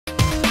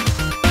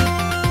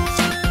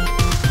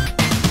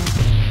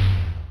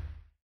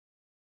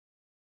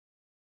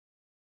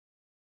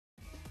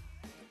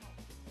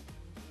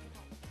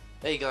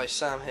Hey guys,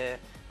 Sam here,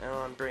 and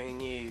I'm bringing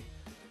you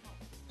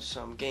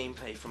some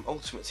gameplay from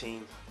Ultimate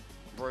Team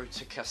Road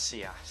to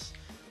Casillas.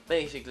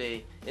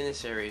 Basically, in this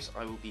series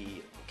I will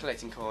be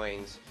collecting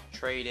coins,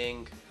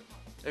 trading,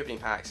 opening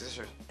packs,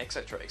 etc,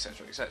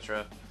 etc,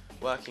 etc,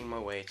 working my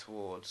way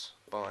towards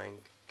buying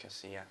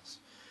Casillas,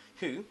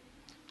 who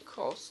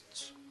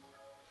costs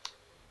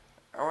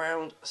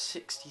around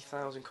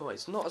 60,000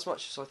 coins. Not as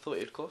much as I thought it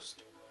would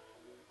cost,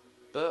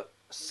 but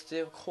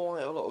still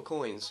quite a lot of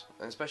coins,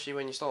 and especially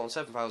when you start on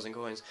 7,000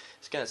 coins,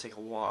 it's going to take a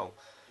while.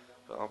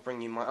 But I'll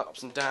bring you my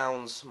ups and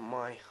downs,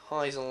 my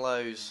highs and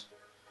lows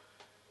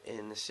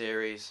in the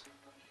series.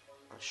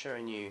 I'm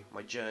showing you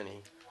my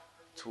journey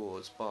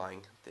towards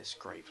buying this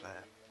great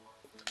player.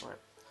 Right,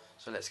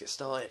 so let's get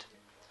started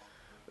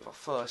with our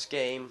first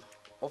game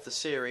of the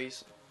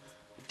series.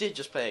 I did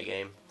just play a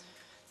game,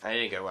 and it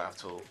didn't go well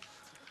at all.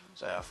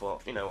 So I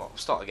thought, you know what, I'll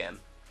start again,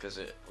 because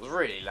it was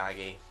really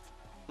laggy.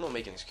 I'm not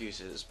making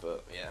excuses,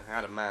 but yeah, I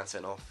had a man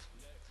sent off.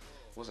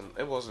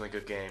 It wasn't a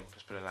good game,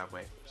 let's put it that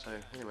way. So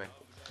anyway,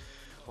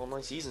 all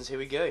 9 seasons, here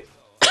we go.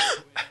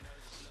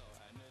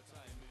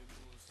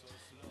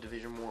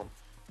 Division 1.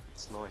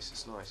 It's nice,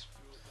 it's nice.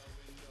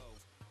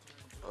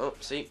 Oh,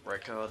 see,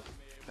 red card.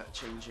 Better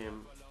change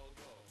him.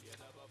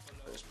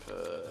 Let's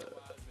put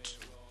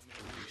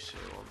Lucio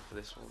on for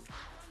this one.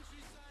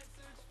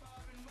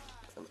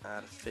 And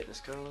add a fitness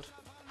card.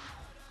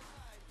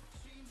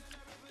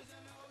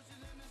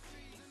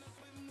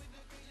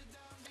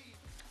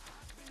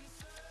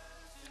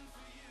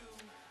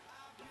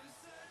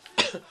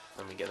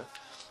 Let me get it.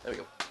 There we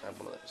go. Add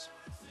one of those.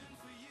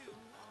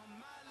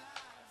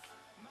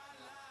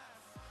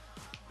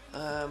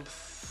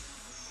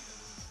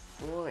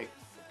 Right,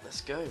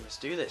 let's go. Let's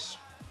do this.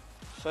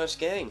 First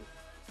game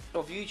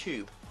of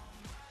YouTube,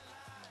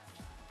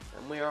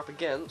 and we are up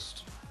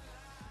against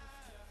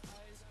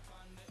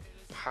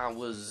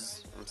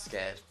Powers. I'm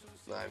scared.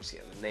 No, I'm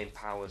scared. The name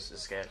Powers has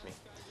scared me.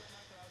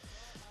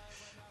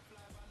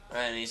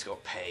 And he's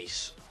got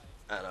pace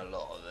and a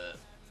lot of it.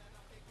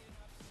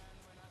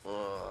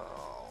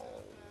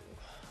 Oh.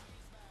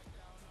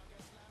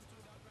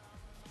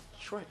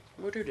 That's right.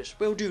 We'll do this.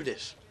 We'll do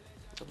this.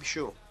 I'll be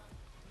sure.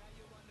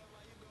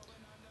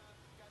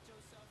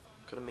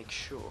 Gotta make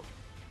sure.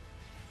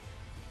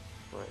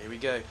 Right, here we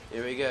go.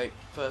 Here we go.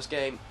 First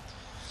game.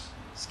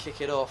 Let's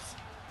kick it off.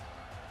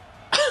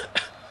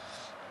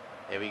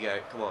 Here we go.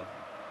 Come on.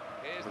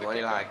 Haven't got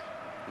any lag.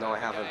 No, I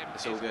haven't.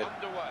 It's all good.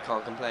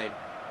 Can't complain.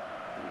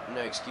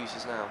 No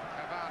excuses now.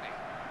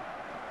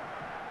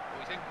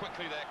 He's in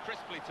quickly there,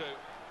 crisply too.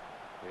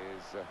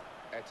 Here's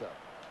Etta.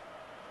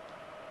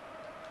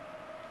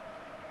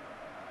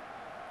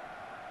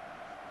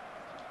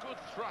 Good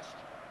thrust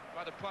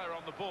by the player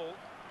on the ball.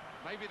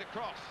 Maybe the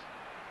cross.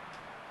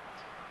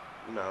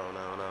 No.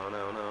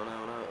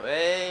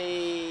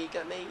 Hey,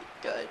 got me.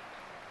 Good.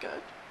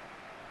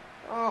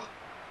 Oh,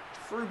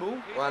 through ball.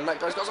 Well, and that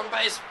guy's got some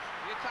pace.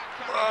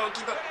 Oh,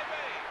 keep it.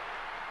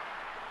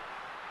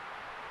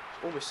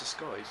 It's almost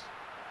disguised.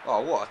 Oh,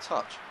 what a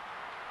touch.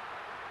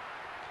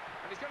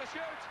 And he's going to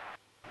shoot.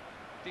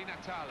 Di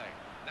Natale.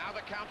 Now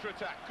the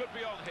counter-attack could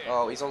be on here.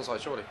 Oh, he's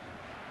onside, surely. The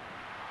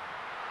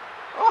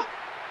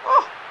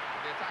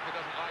attacker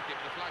doesn't like it,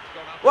 but the flag's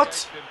gone up. What?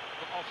 Him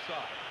for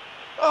offside.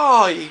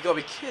 Oh, you gotta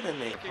be kidding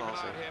me. Keep an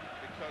eye on him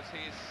because he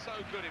is so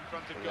good in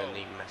front of And goal. then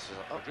he messes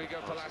up. Rodrigo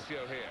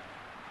Palacio here.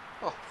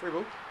 Oh, free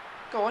ball.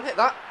 Go on, hit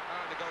that.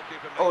 And the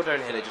goalkeeper Oh, makes don't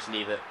the hit it, save. just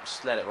leave it.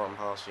 Just let it run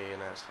past you,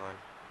 and that's fine.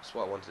 That's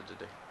what I wanted to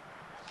do.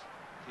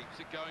 Keeps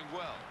it going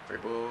well. Free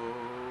ball.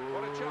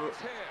 What a chance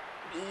here.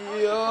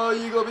 Yeah,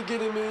 you gotta be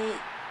kidding me.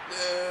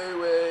 No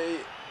way.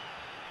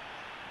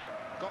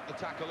 Got the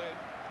tackle in.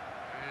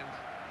 And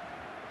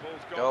the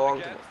ball's gone Go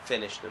on, again.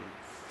 finish them.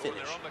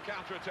 Finish. They're on the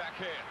counter-attack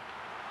here.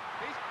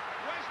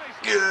 Wesley's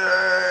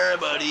Yeah,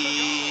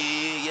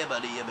 buddy. Yeah,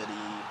 buddy.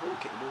 Oh,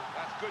 kick the ball.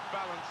 That's good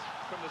balance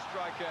from the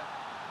striker.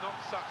 Not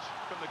such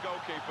from the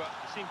goalkeeper.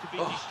 Seemed to be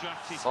Oh,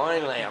 distracted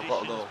finally, by I've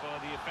got a goal. by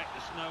the effect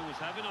the snow was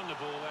having on the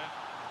ball there.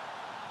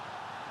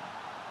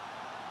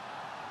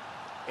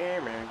 Yeah,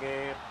 man,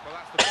 good. Well,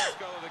 that's the first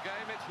goal of the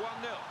game. It's 1-0.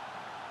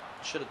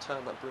 Should have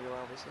turned that Bruno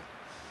Alves there.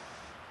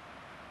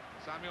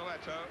 Samuel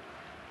Eto'o.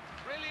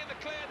 Really in the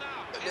clear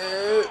now.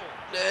 No,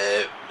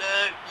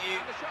 you.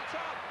 And the shot's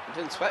up. You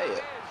didn't sweat And it.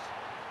 that is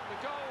the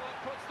goal that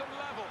puts them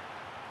level.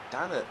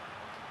 Damn it.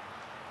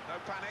 No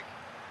panic.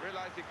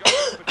 Realised he got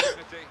the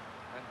opportunity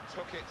and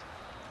took it.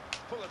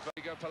 Full of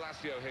Rodrigo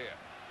Palacio here.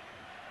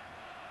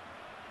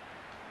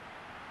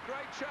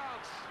 Great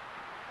chance.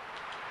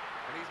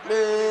 And he's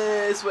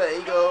made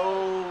Sweaty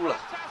goal.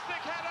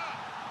 fantastic header.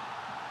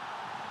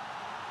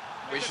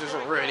 Which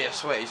isn't really a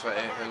sweaty, it's more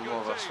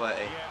of a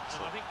sweaty. Yeah,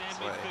 and I think their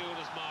Sweaty.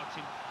 midfielders,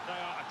 Martin, they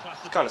are a class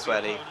of It's kind of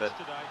sweaty, opponents but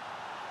today.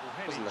 Well, wasn't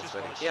heading that just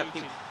sweaty? like Yeah,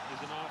 shooting people- is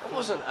an art it form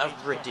wasn't that a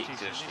needs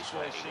ridiculously practice, and this sweaty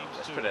goal goal, seems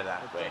let's to put it that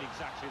have way. done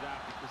exactly that,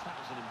 because that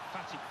was an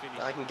emphatic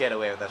finish. I can get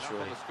away with that, Up on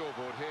surely. the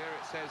scoreboard here,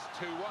 it says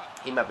 2-1.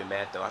 He might be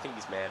mad, though. I think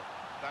he's mad.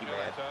 Samuel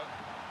mad. Eto'o.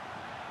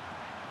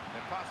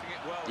 They're passing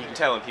it well You can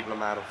here. tell when people are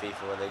mad on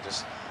FIFA when they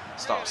just